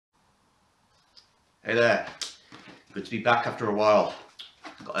Hey there, good to be back after a while.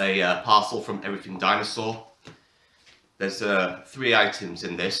 Got a parcel from Everything Dinosaur. There's 3 items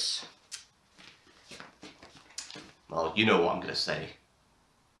in this. Well, you know what I'm going to say.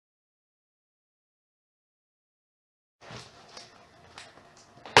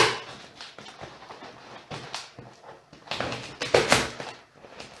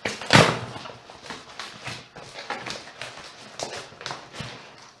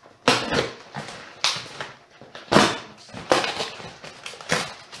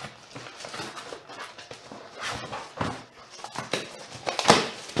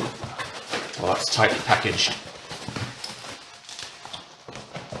 Well, that's tightly packaged.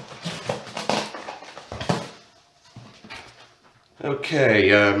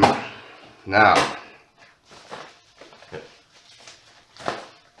 Okay, now.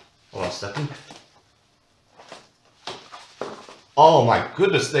 Hold on a second. Oh my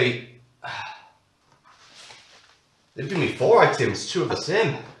goodness, they've given me 4 items, 2 of the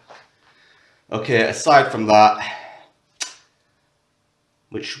same. Okay, aside from that,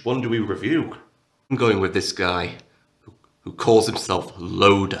 which one do we review? I'm going with this guy who calls himself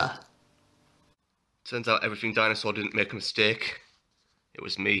Loader. Turns out Everything Dinosaur didn't make a mistake. It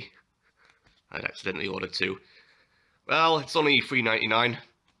was me. I'd accidentally ordered 2. Well, it's only $3.99.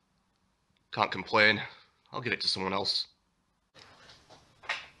 Can't complain. I'll give it to someone else.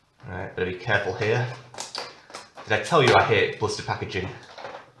 Alright, better be careful here. Did I tell you I hate blister packaging?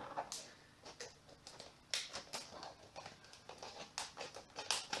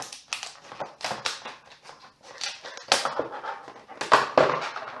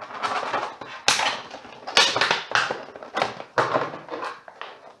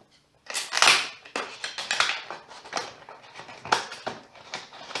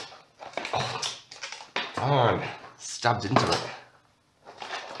 Darn, stabbed into it.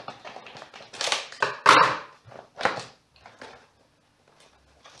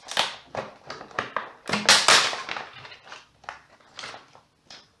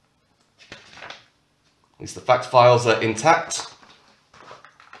 At least the fact files are intact.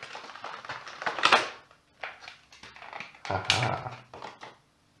 Aha.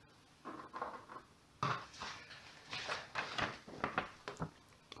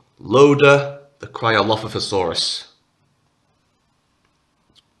 Loader the Cryolophosaurus.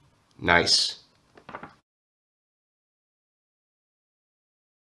 Nice.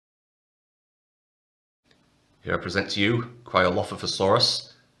 Here I present to you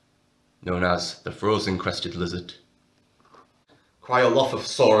Cryolophosaurus, known as the frozen crested lizard.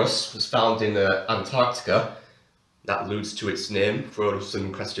 Cryolophosaurus was found in Antarctica. That alludes to its name,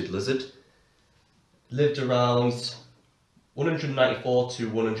 frozen crested lizard. Lived around 194 to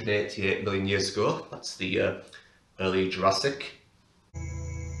 188 million years ago. That's the early Jurassic.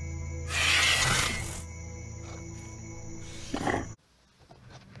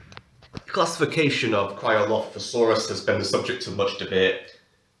 The classification of Cryolophosaurus has been the subject of much debate.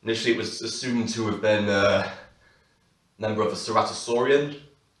 Initially it was assumed to have been a member of the Ceratosaurian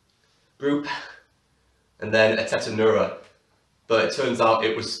group, and then a Tetanura, but it turns out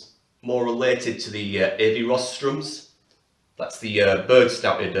it was more related to the Avirostrums. That's the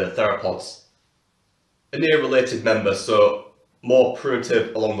bird-snouted theropods. A near related member, so more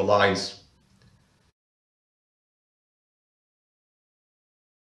primitive along the lines.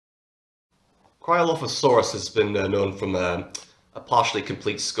 Cryolophosaurus has been known from a partially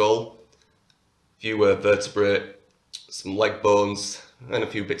complete skull, a few vertebrae, some leg bones, and a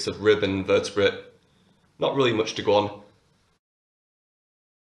few bits of rib and vertebrate. Not really much to go on.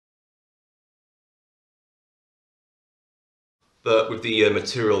 But with the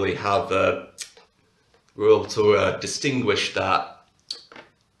material they have, we're able to distinguish that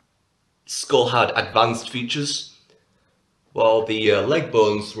skull had advanced features, while the leg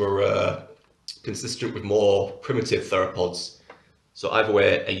bones were consistent with more primitive theropods. So either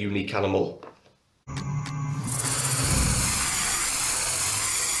way, a unique animal.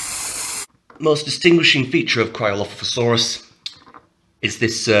 Most distinguishing feature of Cryolophosaurus is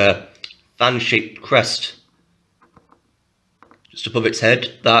this fan-shaped crest just above its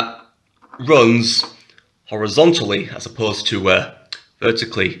head that runs horizontally as opposed to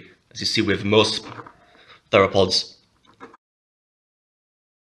vertically, as you see with most theropods.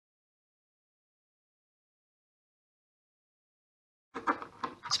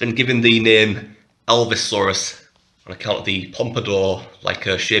 It's been given the name Alvisaurus on account of the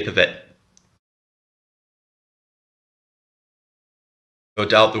pompadour-like shape of it. No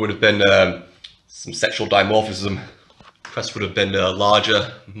doubt there would have been some sexual dimorphism. Crest would have been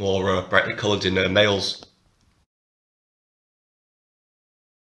larger, more brightly coloured in males.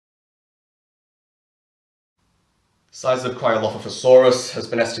 Size of Cryolophosaurus has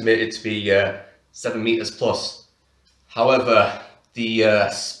been estimated to be 7 meters plus. However, the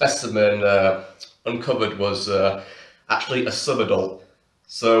specimen uncovered was actually a subadult,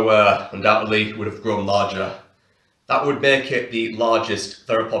 so undoubtedly would have grown larger. That would make it the largest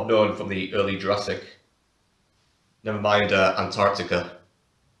theropod known from the early Jurassic. Never mind Antarctica.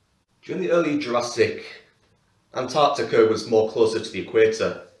 During the early Jurassic, Antarctica was more closer to the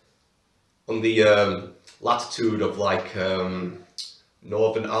equator, on the latitude of like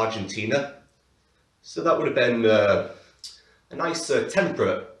northern Argentina. So that would have been a nice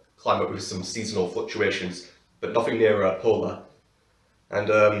temperate climate with some seasonal fluctuations, but nothing near polar. And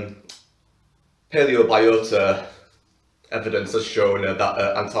paleobiota evidence has shown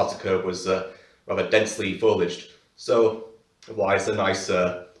that Antarctica was rather densely foliaged. So otherwise a nice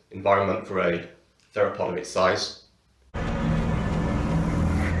environment for a theropod of its size.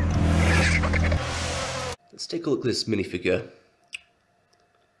 Let's take a look at this minifigure.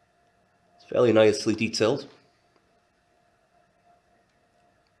 It's fairly nicely detailed.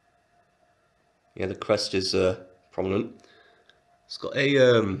 Yeah, the crest is prominent. It's got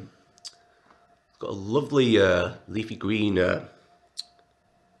a lovely leafy green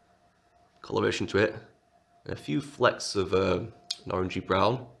coloration to it. A few flecks of an orangey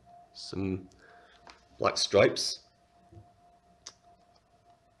brown, some black stripes.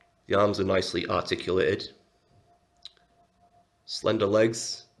 The arms are nicely articulated. Slender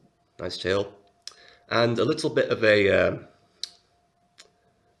legs, nice tail, and a little bit of a there's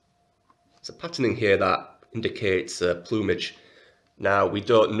a patterning here that indicates plumage. Now, we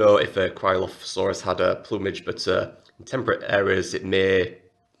don't know if a Cryolophosaurus had a plumage, but in temperate areas it may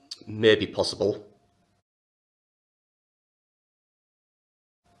be possible.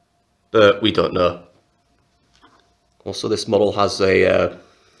 But we don't know. Also, this model has a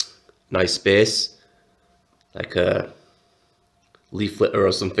nice base, like a leaf litter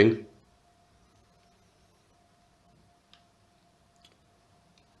or something.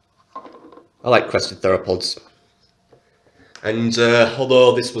 I like crested theropods. And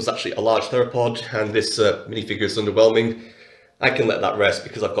although this was actually a large theropod and this minifigure is underwhelming, I can let that rest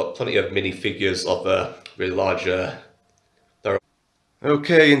because I've got plenty of minifigures of really large theropods.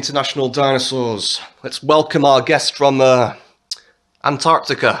 Okay, international dinosaurs, let's welcome our guest from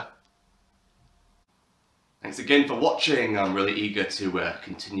Antarctica. Thanks again for watching. I'm really eager to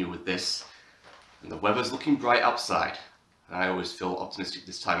continue with this. And the weather's looking bright outside. I always feel optimistic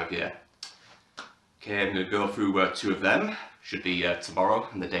this time of year. Okay, I'm going to go through two of them. Should be tomorrow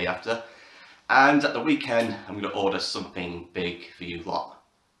and the day after. And at the weekend, I'm going to order something big for you lot.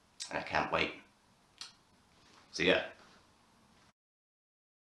 And I can't wait. See ya.